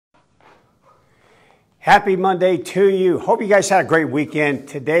Happy Monday to you. Hope you guys had a great weekend.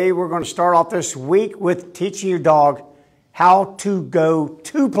 Today we're going to start off this week with teaching your dog how to go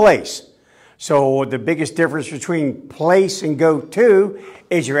to place. So the biggest difference between place and go to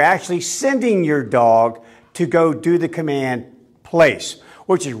is you're actually sending your dog to go do the command place,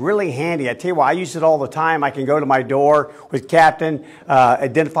 which is really handy. I tell you what, I use it all the time. I can go to my door with Captain,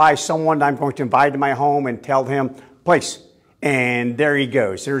 identify someone I'm going to invite to my home and tell him place. And there he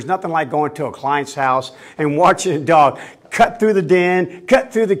goes. There's nothing like going to a client's house and watching a dog cut through the den,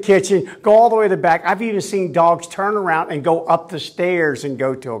 cut through the kitchen, go all the way to the back. I've even seen dogs turn around and go up the stairs and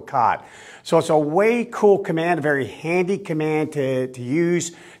go to a cot. So it's a way cool command, a very handy command to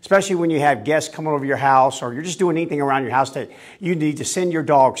use, especially when you have guests coming over your house or you're just doing anything around your house that you need to send your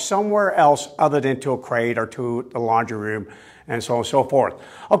dog somewhere else other than to a crate or to the laundry room, and so on and so forth.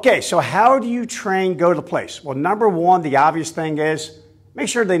 Okay, so how do you train go to place? Well, number one, the obvious thing is make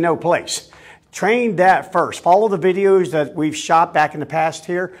sure they know place. Train that first. Follow the videos that we've shot back in the past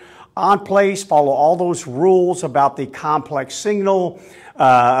here on place. Follow all those rules about the complex signal,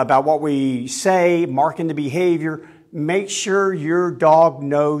 about what we say, marking the behavior. Make sure your dog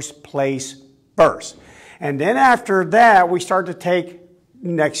knows place first. And then after that, we start to take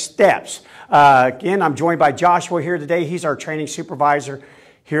next steps. Again, I'm joined by Joshua here today. He's our training supervisor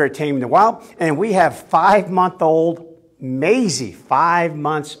here at Taming the Wild. And we have 5-month-old Maisie, 5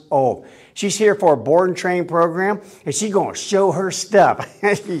 months old. She's here for a board and train program, and she's going to show her stuff.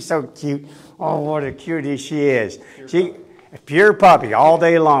 She's so cute. Oh, what a cutie she is. Pure puppy all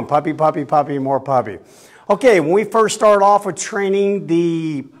day long. Puppy, puppy, puppy, more puppy. Okay, when we first start off with training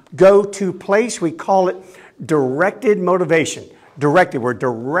the go-to place, we call it directed motivation. Directed. We're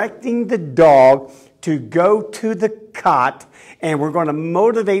directing the dog to go to the cot, and we're going to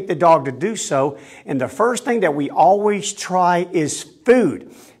motivate the dog to do so. And the first thing that we always try is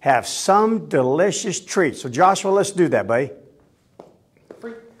food. Have some delicious treat. So Joshua, let's do that, buddy.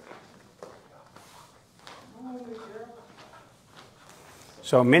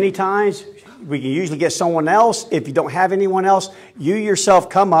 So many times we can usually get someone else. If you don't have anyone else, you yourself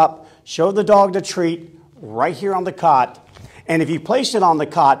come up, show the dog the treat right here on the cot. And if you place it on the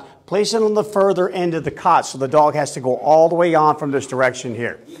cot, place it on the further end of the cot so the dog has to go all the way on from this direction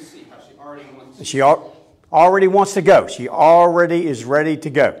here. You see how she already wants to already wants to go. She already is ready to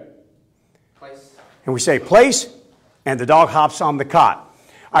go. Place. And we say place, and the dog hops on the cot.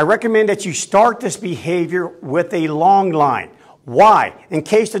 I recommend that you start this behavior with a long line. Why? In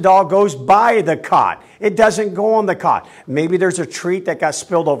case the dog goes by the cot. It doesn't go on the cot. Maybe there's a treat that got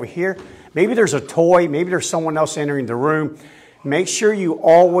spilled over here. Maybe there's a toy. Maybe there's someone else entering the room. Make sure you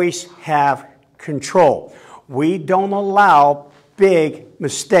always have control. We don't allow big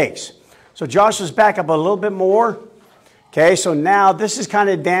mistakes. So Joshua's back up a little bit more. Okay, so now this is kind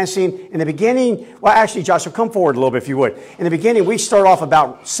of dancing. In the beginning, well, actually, Joshua, come forward a little bit if you would. In the beginning, we start off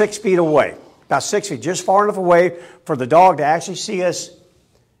about 6 feet away. About 6 feet, just far enough away for the dog to actually see us.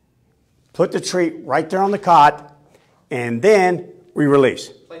 Put the treat right there on the cot, and then we release.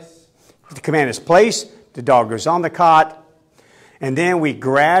 Place. The command is place. The dog goes on the cot, and then we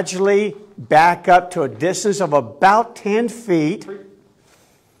gradually back up to a distance of about 10 feet. Going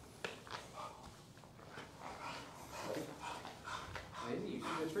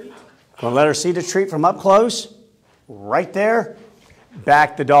to let her see the treat from up close. Right there.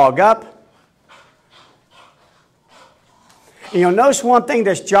 Back the dog up. And you'll notice one thing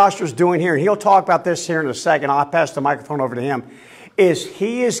that Joshua's doing here, and he'll talk about this here in a second. I'll pass the microphone over to him, is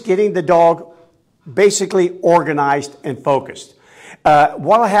he is getting the dog basically organized and focused. What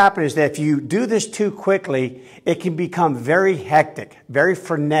will happen is that if you do this too quickly, it can become very hectic, very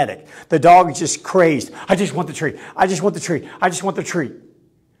frenetic. The dog is just crazed. I just want the treat. I just want the treat. I just want the treat.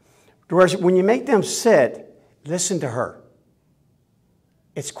 Whereas when you make them sit, listen to her.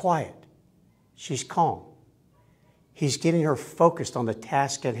 It's quiet. She's calm. He's getting her focused on the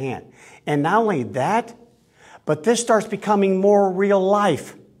task at hand. And not only that, but this starts becoming more real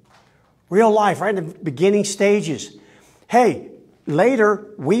life. Real life, right in the beginning stages. Hey,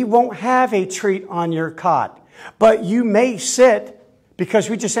 later, we won't have a treat on your cot. But you may sit because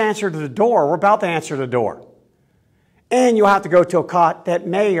we just answered the door. We're about to answer the door. And you'll have to go to a cot that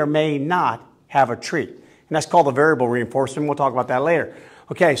may or may not have a treat. And that's called the variable reinforcement. We'll talk about that later.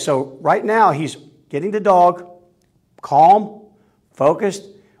 Okay, so right now he's getting the dog calm, focused,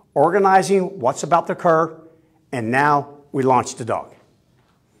 organizing what's about to occur, and now we launch the dog.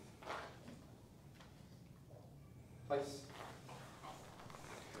 Place.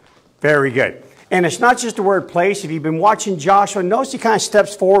 Very good. And it's not just the word place. If you've been watching Joshua, notice he kind of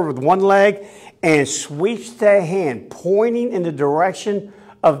steps forward with one leg and sweeps that hand, pointing in the direction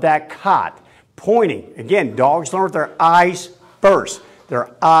of that cot. pointing. Again, dogs learn with their eyes first.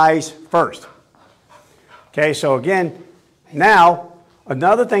 Their eyes first. Okay, so again, now,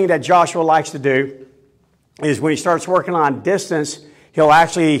 another thing that Joshua likes to do is when he starts working on distance, he'll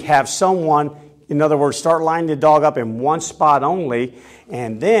actually have someone, in other words, start lining the dog up in one spot only,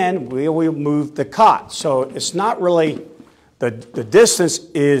 and then we will move the cot. So it's not really, the distance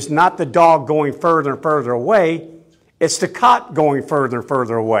is not the dog going further and further away, it's the cot going further and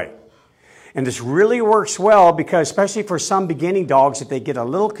further away. And this really works well because, especially for some beginning dogs, if they get a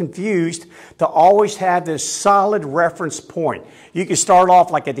little confused, to always have this solid reference point. You can start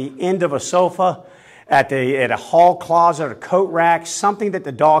off like at the end of a sofa, at a hall closet, a coat rack, something that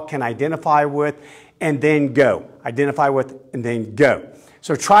the dog can identify with, and then go. Identify with and then go.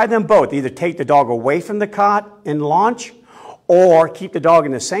 So try them both. Either take the dog away from the cot and launch, or keep the dog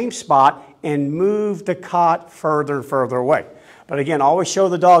in the same spot and move the cot further and further away. But again, always show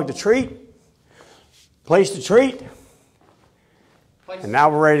the dog the treat, place the treat, and now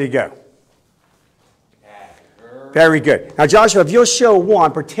we're ready to go. Very good. Now Joshua, if you'll show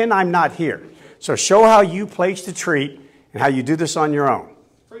one, pretend I'm not here. So show how you place the treat and how you do this on your own.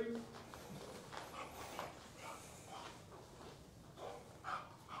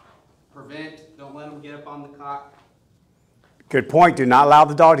 Prevent, don't let them get up on the cot. Good point. Do not allow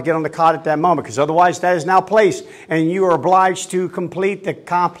the dog to get on the cot at that moment, because otherwise that is now placed and you are obliged to complete the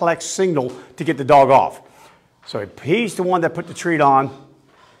complex signal to get the dog off. So he's the one that put the treat on.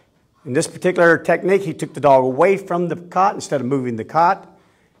 In this particular technique, he took the dog away from the cot instead of moving the cot,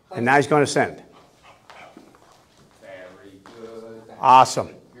 and now he's going to send. Very good. Awesome.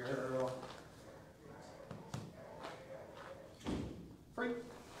 Girl. Free.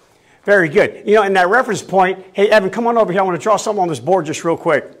 Very good. You know, in that reference point, hey, Evan, come on over here. I want to draw something on this board just real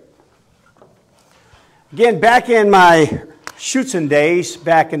quick. Again, back in my Schutzen days,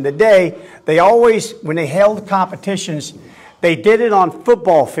 back in the day, they always, when they held competitions, they did it on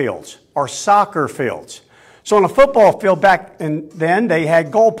football fields or soccer fields. So on a football field back then, they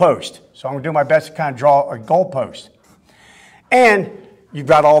had goalposts. So I'm going to do my best to kind of draw a goalpost. And you've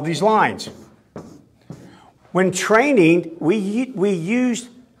got all these lines. When training, we used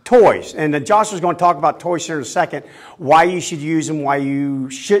toys. And Joshua's going to talk about toys here in a second, why you should use them, why you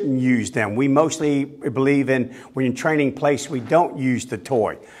shouldn't use them. We mostly believe in when you're training place, we don't use the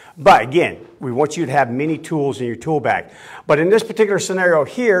toy. But again, we want you to have many tools in your tool bag. But in this particular scenario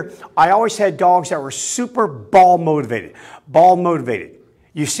here, I always had dogs that were super ball motivated. Ball motivated.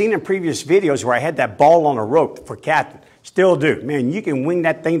 You've seen in previous videos where I had that ball on a rope for captain. Still do. Man, you can wing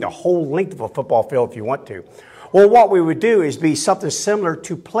that thing the whole length of a football field if you want to. Well, what we would do is be something similar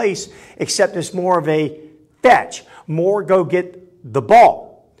to place, except it's more of a fetch. More go get the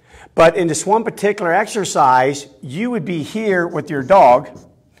ball. But in this one particular exercise, you would be here with your dog.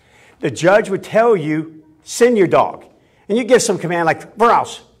 The judge would tell you, send your dog. And you give some command like,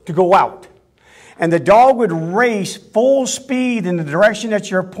 Vrouse, to go out. And the dog would race full speed in the direction that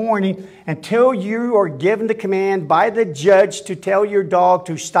you're pointing until you are given the command by the judge to tell your dog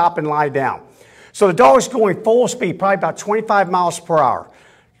to stop and lie down. So the dog's going full speed, probably about 25 miles per hour,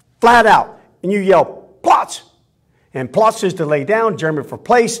 flat out. And you yell, Plots. And Plots is to lay down, German for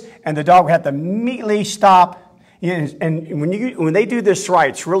place, and the dog will have to immediately stop. And when they do this right,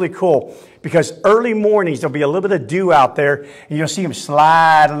 it's really cool because early mornings there'll be a little bit of dew out there and you'll see them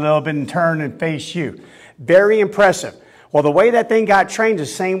slide a little bit and turn and face you. Very impressive. Well, the way that thing got trained is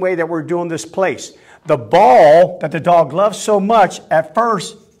the same way that we're doing this place. The ball that the dog loves so much at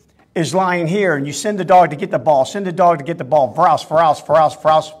first is lying here, and you send the dog to get the ball, send the dog to get the ball, Vrouse, Vrouse, Vrouse,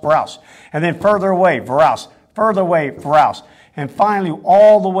 Vrouse, Vrouse. And then further away, Vrouse, further away, Vrouse. And finally,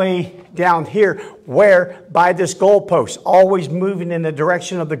 all the way down here, where by this goalpost, always moving in the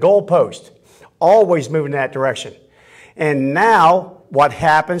direction of the goalpost, always moving in that direction. And now, what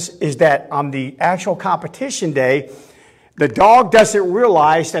happens is that on the actual competition day, the dog doesn't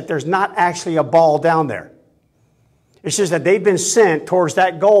realize that there's not actually a ball down there. It's just that they've been sent towards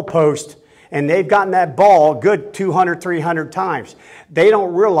that goalpost, and they've gotten that ball good 200, 300 times. They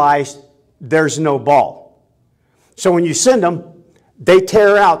don't realize there's no ball. So when you send them, they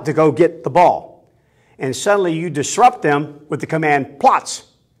tear out to go get the ball. And suddenly you disrupt them with the command, Plots.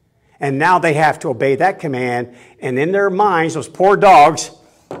 And now they have to obey that command. And in their minds, those poor dogs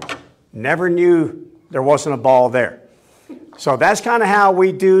never knew there wasn't a ball there. So that's kind of how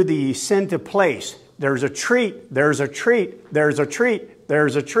we do the send to place. There's a treat, there's a treat, there's a treat,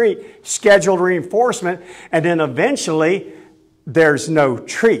 there's a treat, scheduled reinforcement, and then eventually there's no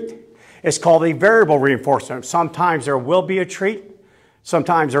treat. It's called a variable reinforcement. Sometimes there will be a treat,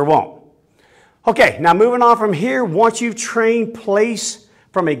 sometimes there won't. Okay, now moving on from here, once you've trained place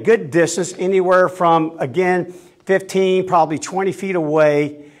from a good distance, anywhere from, again, 15, probably 20 feet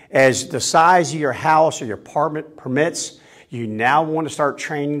away. As the size of your house or your apartment permits, you now want to start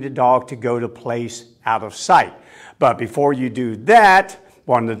training the dog to go to place out of sight. But before you do that,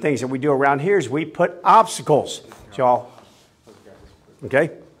 one of the things that we do around here is we put obstacles.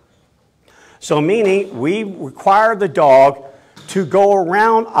 Okay? So meaning we require the dog to go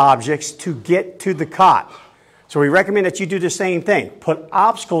around objects to get to the cot. So we recommend that you do the same thing. Put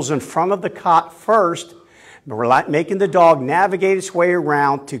obstacles in front of the cot first, making the dog navigate its way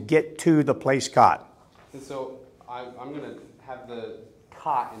around to get to the place cot. And so I'm going to have the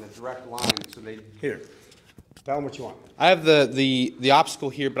cot in a direct line so they... Here, tell them what you want. I have the obstacle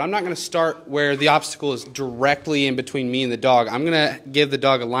here, but I'm not going to start where the obstacle is directly in between me and the dog. I'm going to give the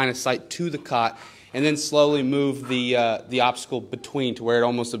dog a line of sight to the cot and then slowly move the obstacle between to where it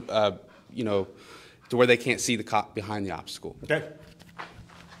almost, you know, to where they can't see the cot behind the obstacle. Okay.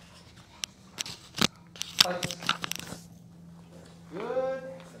 Good.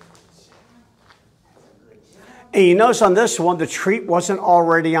 And you notice on this one, the treat wasn't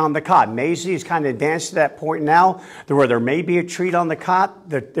already on the cot. Maisie has kind of advanced to that point now where there may be a treat on the cot,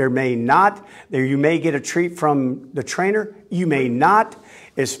 that there may not. You may get a treat from the trainer. You may not.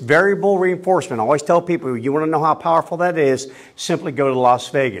 It's variable reinforcement. I always tell people, you want to know how powerful that is, simply go to Las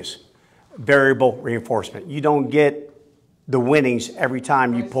Vegas. Variable reinforcement. You don't get the winnings every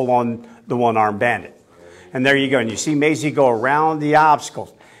time you pull on the one-armed bandit. And there you go. And you see Maisie go around the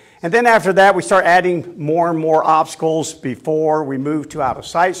obstacles. And then after that, we start adding more and more obstacles before we move to out of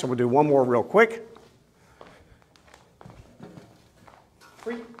sight. So we'll do one more real quick.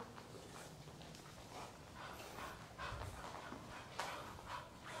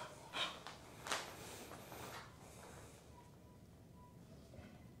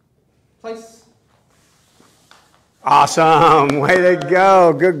 Place. Awesome. Way to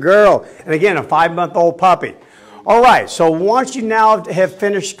go. Good girl. And again, a 5-month-old puppy. All right. So once you now have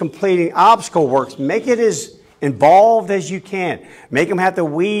finished completing obstacle works, make it as involved as you can. Make them have to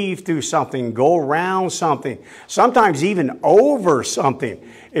weave through something, go around something. Sometimes even over something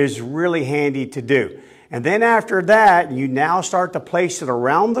is really handy to do. And then after that, you now start to place it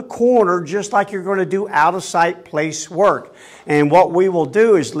around the corner just like you're going to do out-of-sight place work. And what we will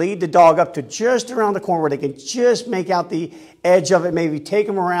do is lead the dog up to just around the corner where they can just make out the edge of it. Maybe take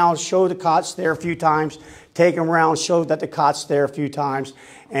them around, show the cot's there a few times, take them around, show that the cot's there a few times,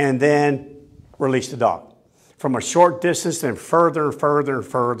 and then release the dog. From a short distance, then further and further and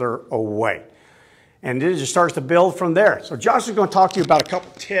further away. And it just starts to build from there. So Josh is going to talk to you about a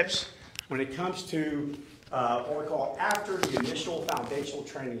couple tips when it comes to what we call after the initial foundational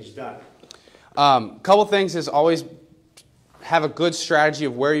training is done. Couple things is always have a good strategy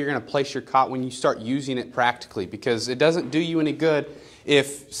of where you're going to place your cot when you start using it practically, because it doesn't do you any good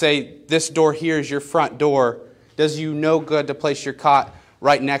if, say, this door here is your front door. Does you no good to place your cot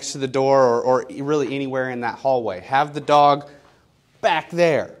right next to the door or really anywhere in that hallway. Have the dog back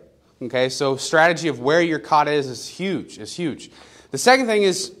there. Okay, so strategy of where your cot is huge. It's huge. The second thing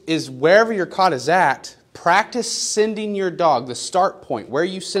is wherever your cot is at, practice sending your dog, the start point, where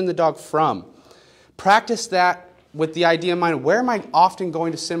you send the dog from. Practice that with the idea in mind, where am I often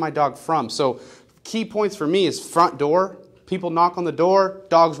going to send my dog from? So key points for me is front door. People knock on the door,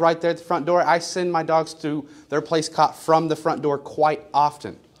 dog's right there at the front door. I send my dogs to their place cot from the front door quite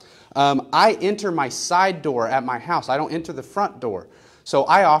often. I enter my side door at my house. I don't enter the front door. So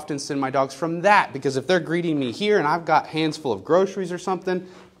I often send my dogs from that, because if they're greeting me here and I've got hands full of groceries or something,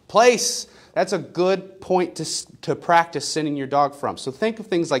 place, that's a good point to practice sending your dog from. So think of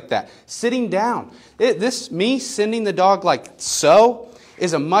things like that. Sitting down. Me sending the dog like so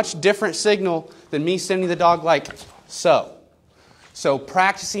is a much different signal than me sending the dog like so. So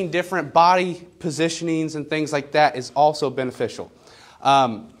practicing different body positionings and things like that is also beneficial.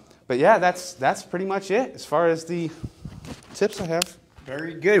 But yeah, that's pretty much it as far as the tips I have.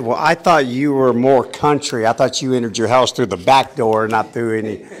 Very good. Well, I thought you were more country. I thought you entered your house through the back door, not through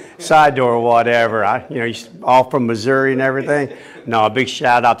any side door or whatever. You're all from Missouri and everything. No, a big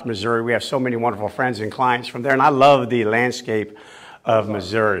shout out to Missouri. We have so many wonderful friends and clients from there, and I love the landscape of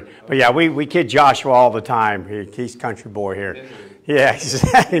Missouri. But yeah, we kid Joshua all the time. He's a country boy here. Yeah,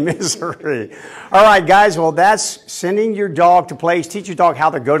 exactly, Missouri. All right, guys, well, that's sending your dog to place, teach your dog how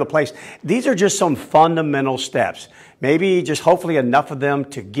to go to place. These are just some fundamental steps. Maybe just hopefully enough of them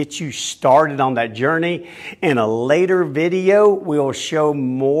to get you started on that journey. In a later video, we'll show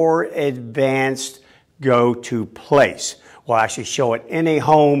more advanced go to place. We'll actually show it in a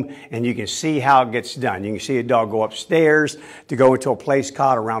home, and you can see how it gets done. You can see a dog go upstairs to go into a place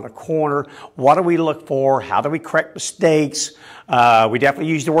cot around a corner. What do we look for? How do we correct mistakes? We definitely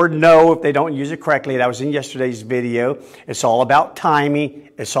use the word no if they don't use it correctly. That was in yesterday's video. It's all about timing.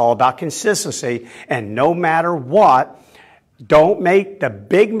 It's all about consistency. And no matter what, don't make the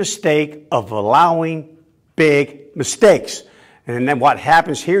big mistake of allowing big mistakes. And then what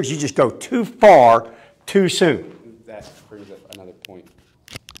happens here is you just go too far too soon. That brings up another point.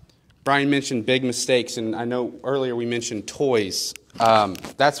 Bryan mentioned big mistakes, and I know earlier we mentioned toys.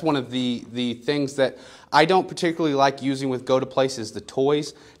 That's one of the things that I don't particularly like using with go to places, the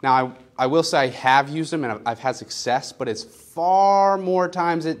toys. Now, I will say I have used them and I've had success, but it's far more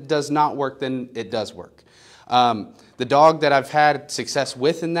times it does not work than it does work. The dog that I've had success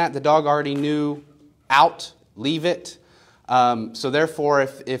with in that, the dog already knew out, leave it. So therefore,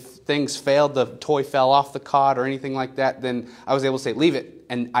 if things failed, the toy fell off the cot or anything like that, then I was able to say, leave it,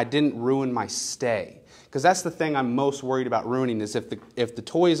 and I didn't ruin my stay. Because that's the thing I'm most worried about ruining, is if the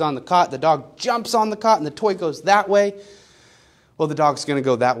toy is on the cot, the dog jumps on the cot and the toy goes that way, well, the dog's going to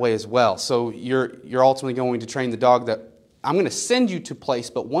go that way as well. So you're ultimately going to train the dog that I'm going to send you to place,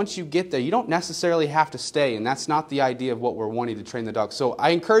 but once you get there, you don't necessarily have to stay, and that's not the idea of what we're wanting to train the dog. So I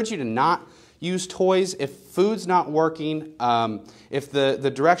encourage you to not use toys. If food's not working, if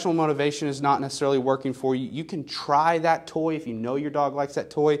the directional motivation is not necessarily working for you, you can try that toy if you know your dog likes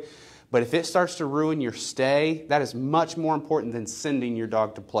that toy. But if it starts to ruin your stay, that is much more important than sending your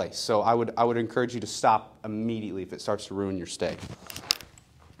dog to place. So I would encourage you to stop immediately if it starts to ruin your stay.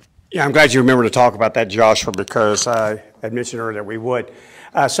 Yeah, I'm glad you remember to talk about that, Joshua, because I had mentioned earlier we would.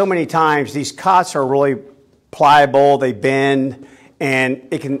 So many times these cots are really pliable, they bend, and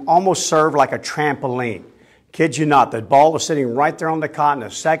it can almost serve like a trampoline. Kid you not, the ball is sitting right there on the cot, and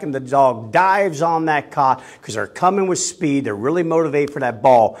the second the dog dives on that cot, because they're coming with speed, they're really motivated for that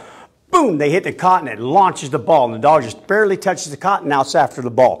ball, boom, they hit the cot and it launches the ball, and the dog just barely touches the cot, and now it's after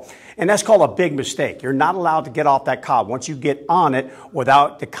the ball. And that's called a big mistake. You're not allowed to get off that cot once you get on it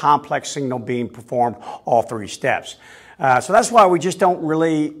without the complex signal being performed all 3 steps. So that's why we just don't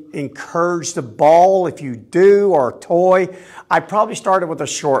really encourage the ball. If you do, or a toy, I probably started with a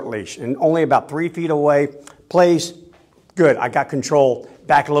short leash and only about 3 feet away. Place, good, I got control.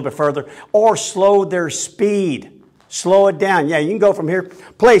 Back a little bit further, or slow their speed. Slow it down. Yeah, you can go from here,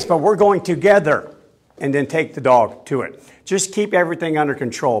 place, but we're going together, and then take the dog to it. Just keep everything under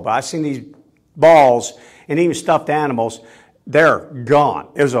control. But I've seen these balls and even stuffed animals, they're gone.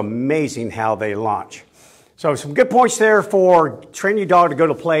 It was amazing how they launch. So some good points there for training your dog to go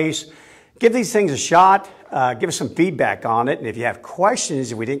to place. Give these things a shot. Give us some feedback on it. And if you have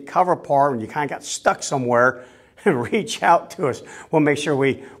questions, if we didn't cover a part and you kind of got stuck somewhere, reach out to us. We'll make sure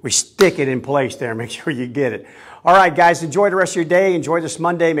we stick it in place there. Make sure you get it. All right, guys, enjoy the rest of your day. Enjoy this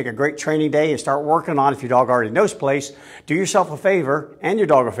Monday. Make a great training day and start working on it. If your dog already knows place, do yourself a favor and your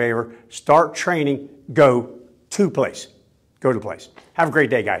dog a favor. Start training. Go to place. Go to place. Have a great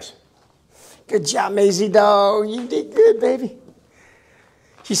day, guys. Good job, Maisie dog. You did good, baby.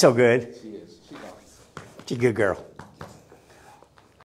 She's so good. She is. She's awesome. She's a good girl.